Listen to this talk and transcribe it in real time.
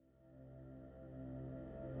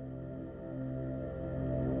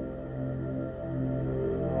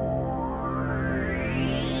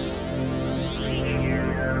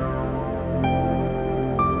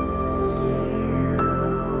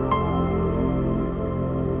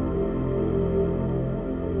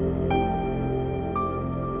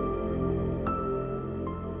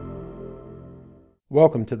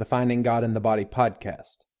Welcome to the Finding God in the Body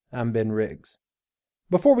podcast. I'm Ben Riggs.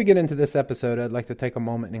 Before we get into this episode, I'd like to take a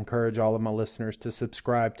moment and encourage all of my listeners to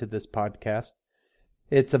subscribe to this podcast.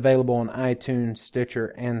 It's available on iTunes,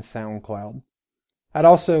 Stitcher, and SoundCloud. I'd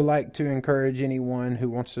also like to encourage anyone who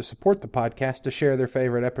wants to support the podcast to share their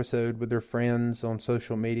favorite episode with their friends on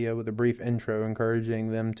social media with a brief intro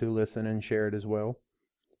encouraging them to listen and share it as well.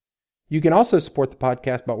 You can also support the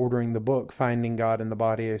podcast by ordering the book, Finding God in the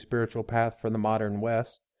Body, A Spiritual Path for the Modern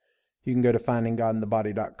West. You can go to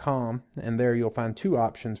findinggodinthebody.com, and there you'll find two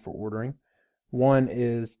options for ordering. One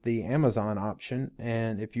is the Amazon option,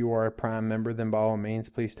 and if you are a Prime member, then by all means,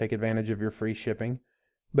 please take advantage of your free shipping.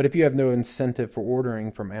 But if you have no incentive for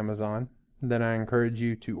ordering from Amazon, then I encourage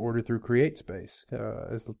you to order through CreateSpace,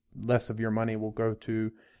 as less of your money will go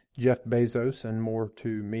to Jeff Bezos and more to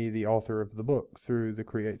me, the author of the book, through the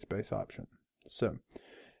CreateSpace option. So,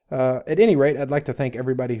 at any rate, I'd like to thank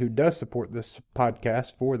everybody who does support this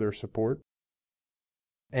podcast for their support.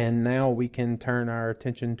 And now we can turn our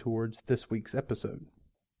attention towards this week's episode.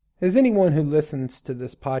 As anyone who listens to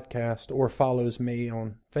this podcast or follows me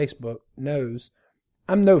on Facebook knows,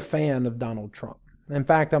 I'm no fan of Donald Trump. In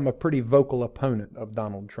fact, I'm a pretty vocal opponent of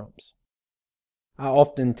Donald Trump's. I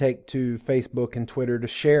often take to Facebook and Twitter to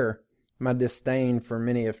share my disdain for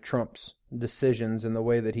many of Trump's decisions and the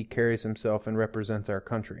way that he carries himself and represents our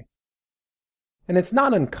country. And it's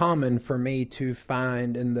not uncommon for me to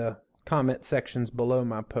find in the comment sections below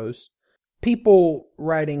my posts people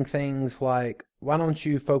writing things like, why don't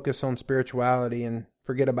you focus on spirituality and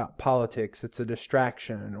forget about politics, it's a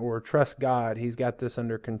distraction, or trust God, he's got this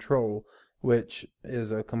under control, which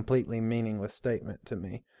is a completely meaningless statement to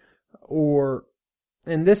me. Or,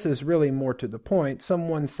 and this is really more to the point,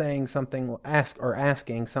 someone saying something,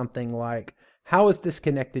 asking something like, how is this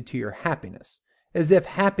connected to your happiness? As if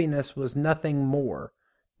happiness was nothing more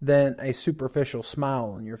than a superficial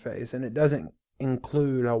smile on your face, and it doesn't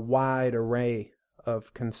include a wide array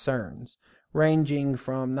of concerns, ranging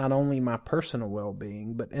from not only my personal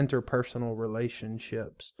well-being, but interpersonal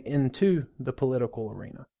relationships into the political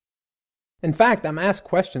arena. In fact, I'm asked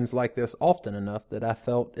questions like this often enough that I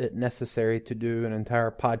felt it necessary to do an entire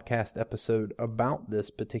podcast episode about this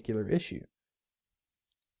particular issue.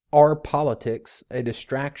 Are politics a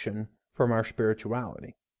distraction from our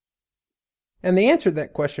spirituality? And the answer to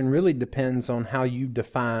that question really depends on how you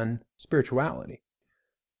define spirituality.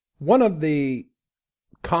 One of the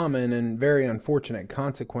common and very unfortunate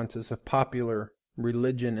consequences of popular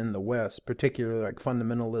religion in the West, particularly like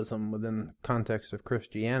fundamentalism within the context of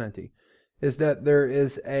Christianity, is that there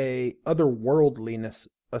is a otherworldliness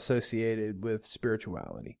associated with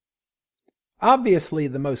spirituality. Obviously,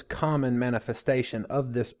 the most common manifestation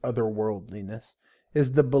of this otherworldliness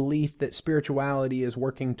is the belief that spirituality is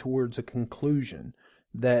working towards a conclusion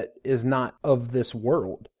that is not of this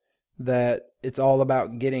world, that it's all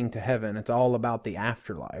about getting to heaven, it's all about the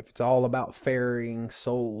afterlife, it's all about ferrying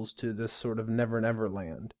souls to this sort of never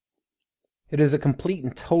land. It is a complete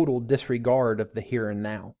and total disregard of the here and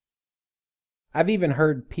now. I've even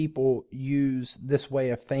heard people use this way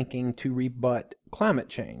of thinking to rebut climate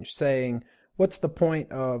change, saying, what's the point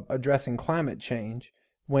of addressing climate change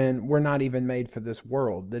when we're not even made for this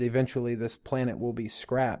world, that eventually this planet will be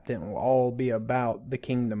scrapped and it will all be about the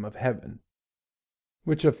kingdom of heaven?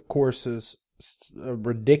 Which, of course, is a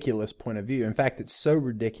ridiculous point of view. In fact, it's so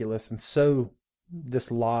ridiculous and so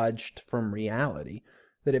dislodged from reality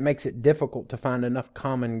that it makes it difficult to find enough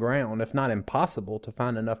common ground, if not impossible to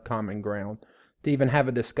find enough common ground, to even have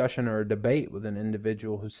a discussion or a debate with an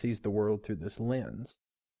individual who sees the world through this lens.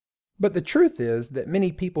 But the truth is that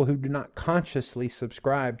many people who do not consciously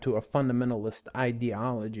subscribe to a fundamentalist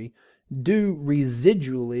ideology do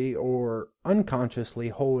residually or unconsciously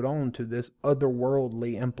hold on to this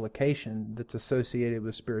otherworldly implication that's associated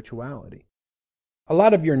with spirituality. A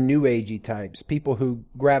lot of your New Agey types, people who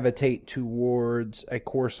gravitate towards A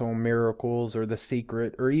Course on Miracles or The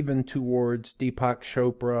Secret, or even towards Deepak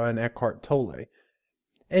Chopra and Eckhart Tolle,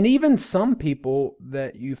 and even some people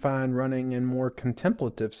that you find running in more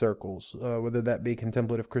contemplative circles, whether that be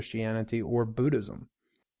contemplative Christianity or Buddhism,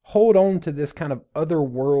 hold on to this kind of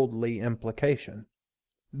otherworldly implication.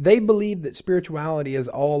 They believe that spirituality is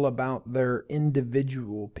all about their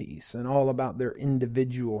individual peace and all about their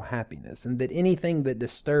individual happiness, and that anything that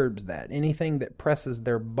disturbs that, anything that presses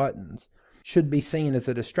their buttons, should be seen as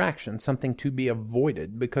a distraction, something to be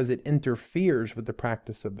avoided because it interferes with the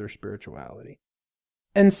practice of their spirituality.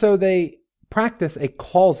 And so they practice a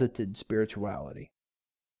closeted spirituality.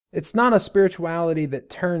 It's not a spirituality that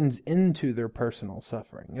turns into their personal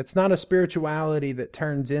suffering. It's not a spirituality that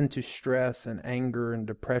turns into stress and anger and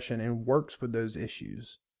depression and works with those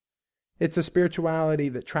issues. It's a spirituality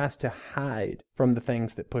that tries to hide from the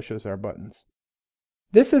things that pushes our buttons.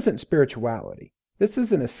 This isn't spirituality. This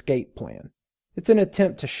is an escape plan. It's an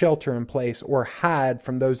attempt to shelter in place or hide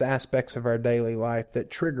from those aspects of our daily life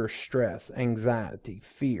that trigger stress, anxiety,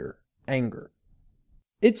 fear, anger.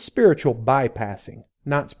 It's spiritual bypassing,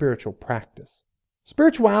 not spiritual practice.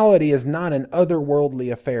 Spirituality is not an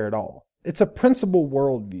otherworldly affair at all. It's a principle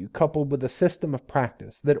worldview coupled with a system of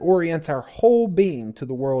practice that orients our whole being to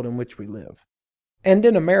the world in which we live. And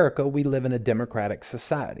in America, we live in a democratic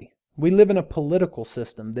society. We live in a political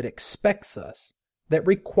system that expects us, that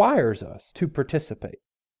requires us to participate.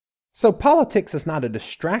 So politics is not a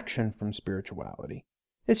distraction from spirituality.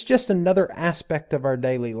 It's just another aspect of our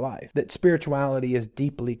daily life that spirituality is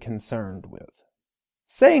deeply concerned with.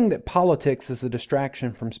 Saying that politics is a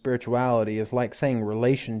distraction from spirituality is like saying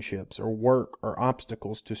relationships or work are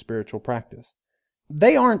obstacles to spiritual practice.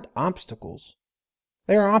 They aren't obstacles.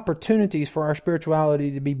 They are opportunities for our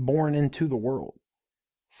spirituality to be born into the world.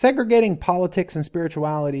 Segregating politics and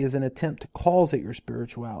spirituality is an attempt to closet your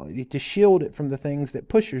spirituality, to shield it from the things that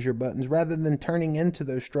pushes your buttons, rather than turning into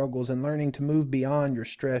those struggles and learning to move beyond your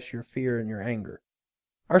stress, your fear, and your anger.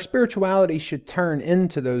 Our spirituality should turn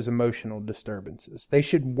into those emotional disturbances. They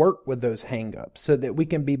should work with those hang-ups so that we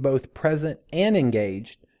can be both present and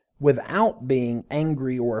engaged without being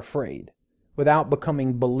angry or afraid, without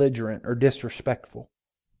becoming belligerent or disrespectful.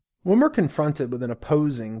 When we're confronted with an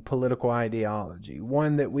opposing political ideology,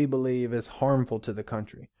 one that we believe is harmful to the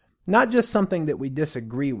country, not just something that we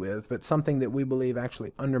disagree with, but something that we believe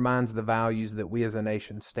actually undermines the values that we as a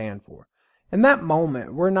nation stand for, in that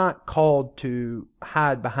moment, we're not called to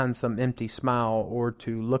hide behind some empty smile or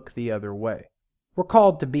to look the other way. We're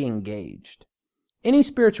called to be engaged. Any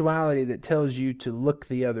spirituality that tells you to look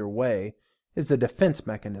the other way is a defense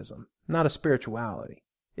mechanism, not a spirituality.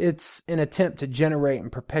 It's an attempt to generate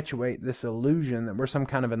and perpetuate this illusion that we're some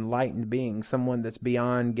kind of enlightened being, someone that's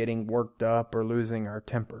beyond getting worked up or losing our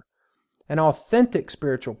temper. An authentic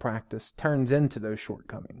spiritual practice turns into those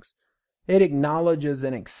shortcomings. It acknowledges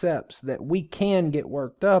and accepts that we can get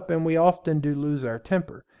worked up and we often do lose our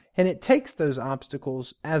temper. And it takes those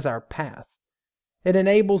obstacles as our path. It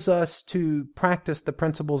enables us to practice the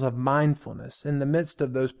principles of mindfulness in the midst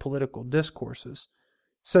of those political discourses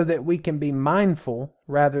so that we can be mindful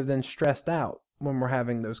rather than stressed out when we're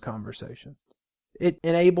having those conversations. It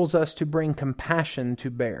enables us to bring compassion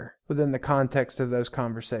to bear within the context of those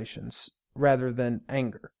conversations rather than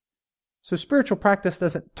anger. So spiritual practice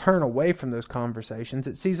doesn't turn away from those conversations.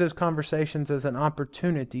 It sees those conversations as an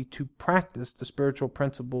opportunity to practice the spiritual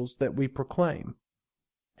principles that we proclaim.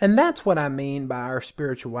 And that's what I mean by our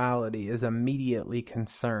spirituality is immediately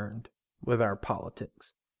concerned with our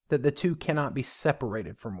politics, that the two cannot be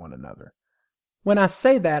separated from one another. When I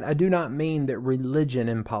say that, I do not mean that religion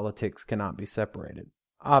and politics cannot be separated.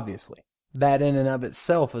 Obviously, that in and of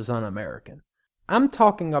itself is un-American. I'm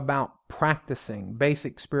talking about practicing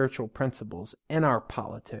basic spiritual principles in our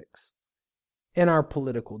politics, in our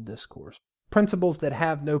political discourse. Principles that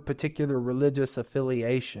have no particular religious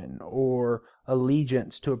affiliation or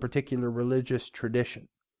allegiance to a particular religious tradition.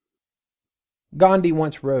 Gandhi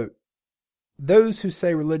once wrote, "Those who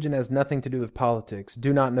say religion has nothing to do with politics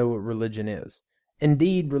do not know what religion is.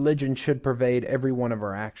 Indeed, religion should pervade every one of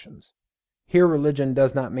our actions. Here, religion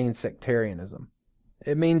does not mean sectarianism.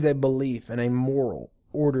 It means a belief in a moral,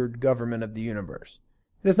 ordered government of the universe.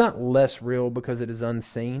 It is not less real because it is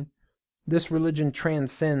unseen. This religion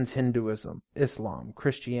transcends Hinduism, Islam,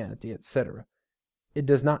 Christianity, etc. It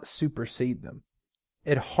does not supersede them.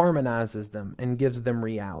 It harmonizes them and gives them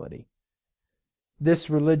reality." This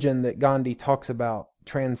religion that Gandhi talks about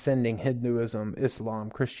transcending Hinduism, Islam,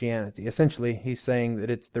 Christianity, essentially he's saying that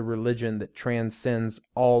it's the religion that transcends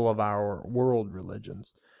all of our world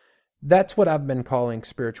religions. That's what I've been calling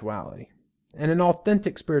spirituality. And an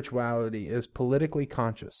authentic spirituality is politically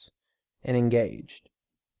conscious and engaged.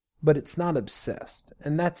 But it's not obsessed,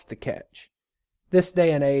 and that's the catch. This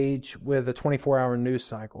day and age, with a 24-hour news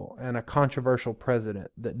cycle and a controversial president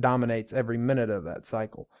that dominates every minute of that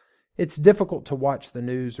cycle, it's difficult to watch the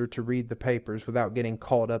news or to read the papers without getting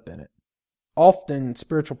caught up in it. Often,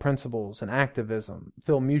 spiritual principles and activism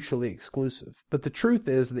feel mutually exclusive, but the truth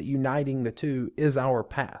is that uniting the two is our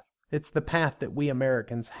path. It's the path that we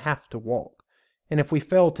Americans have to walk. And if we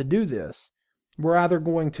fail to do this, we're either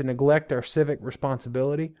going to neglect our civic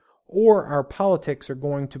responsibility or our politics are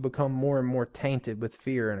going to become more and more tainted with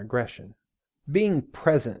fear and aggression. Being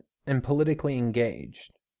present and politically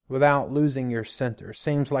engaged without losing your center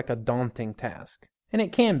seems like a daunting task, and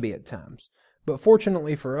it can be at times. But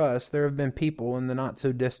fortunately for us, there have been people in the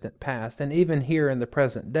not-so-distant past, and even here in the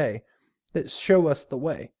present day, that show us the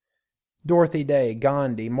way. Dorothy Day,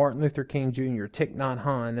 Gandhi, Martin Luther King Jr., Thich Nhat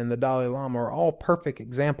Hanh, and the Dalai Lama are all perfect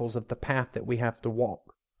examples of the path that we have to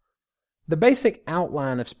walk. The basic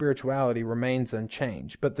outline of spirituality remains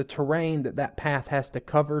unchanged, but the terrain that path has to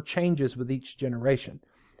cover changes with each generation.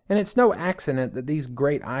 And it's no accident that these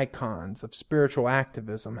great icons of spiritual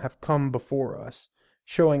activism have come before us,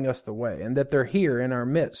 showing us the way, and that they're here in our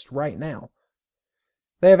midst right now.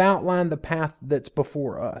 They have outlined the path that's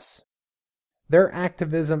before us. Their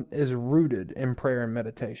activism is rooted in prayer and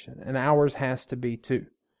meditation, and ours has to be too.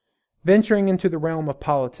 Venturing into the realm of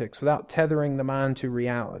politics without tethering the mind to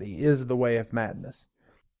reality is the way of madness.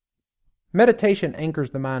 Meditation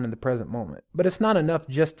anchors the mind in the present moment, but it's not enough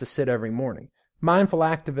just to sit every morning. Mindful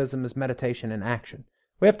activism is meditation in action.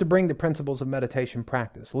 We have to bring the principles of meditation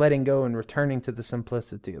practice, letting go and returning to the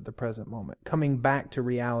simplicity of the present moment, coming back to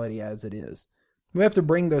reality as it is. We have to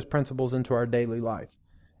bring those principles into our daily life.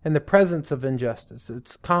 In the presence of injustice,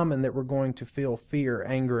 it's common that we're going to feel fear,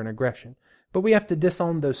 anger, and aggression. But we have to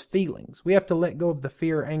disown those feelings. We have to let go of the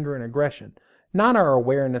fear, anger, and aggression, not our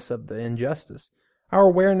awareness of the injustice. Our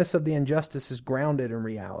awareness of the injustice is grounded in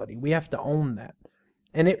reality. We have to own that.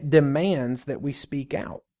 And it demands that we speak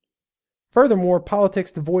out. Furthermore,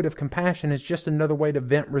 politics devoid of compassion is just another way to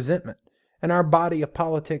vent resentment. And our body of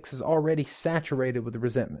politics is already saturated with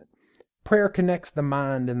resentment. Prayer connects the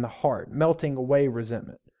mind and the heart, melting away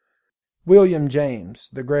resentment. William James,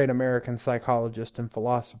 the great American psychologist and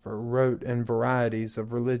philosopher, wrote in Varieties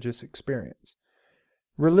of Religious Experience,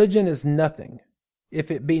 "Religion is nothing,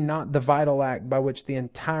 if it be not the vital act by which the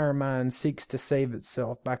entire mind seeks to save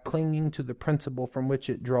itself by clinging to the principle from which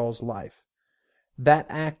it draws life. That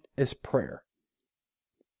act is prayer."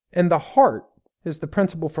 And the heart is the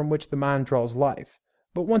principle from which the mind draws life.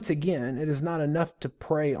 But once again, it is not enough to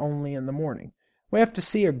pray only in the morning. We have to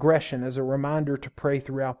see aggression as a reminder to pray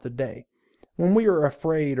throughout the day. When we are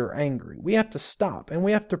afraid or angry, we have to stop and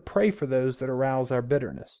we have to pray for those that arouse our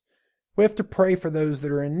bitterness. We have to pray for those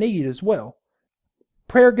that are in need as well.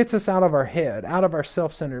 Prayer gets us out of our head, out of our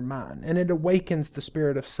self-centered mind, and it awakens the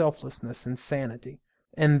spirit of selflessness and sanity.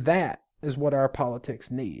 And that is what our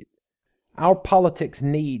politics need. Our politics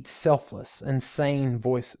need selfless and sane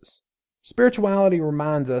voices. Spirituality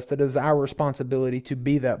reminds us that it is our responsibility to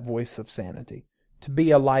be that voice of sanity, to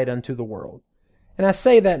be a light unto the world. And I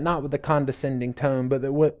say that not with a condescending tone,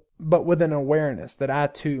 but with an awareness that I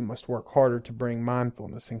too must work harder to bring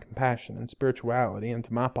mindfulness and compassion and spirituality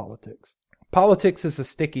into my politics. Politics is a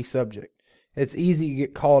sticky subject. It's easy to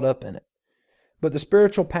get caught up in it. But the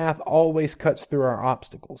spiritual path always cuts through our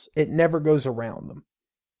obstacles. It never goes around them.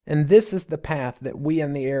 And this is the path that we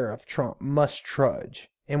in the era of Trump must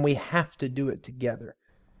trudge, and we have to do it together.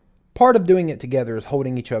 Part of doing it together is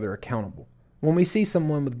holding each other accountable. When we see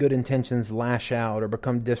someone with good intentions lash out or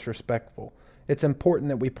become disrespectful, it's important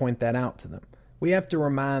that we point that out to them. We have to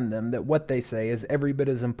remind them that what they say is every bit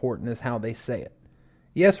as important as how they say it.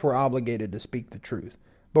 Yes, we're obligated to speak the truth,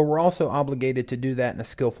 but we're also obligated to do that in a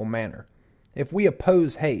skillful manner. If we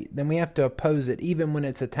oppose hate, then we have to oppose it even when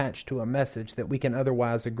it's attached to a message that we can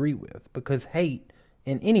otherwise agree with, because hate,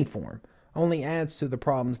 in any form, only adds to the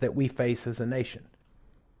problems that we face as a nation.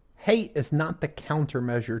 Hate is not the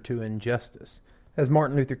countermeasure to injustice. As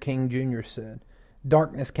Martin Luther King Jr. said,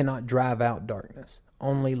 darkness cannot drive out darkness.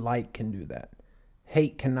 Only light can do that.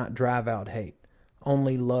 Hate cannot drive out hate.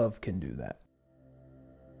 Only love can do that.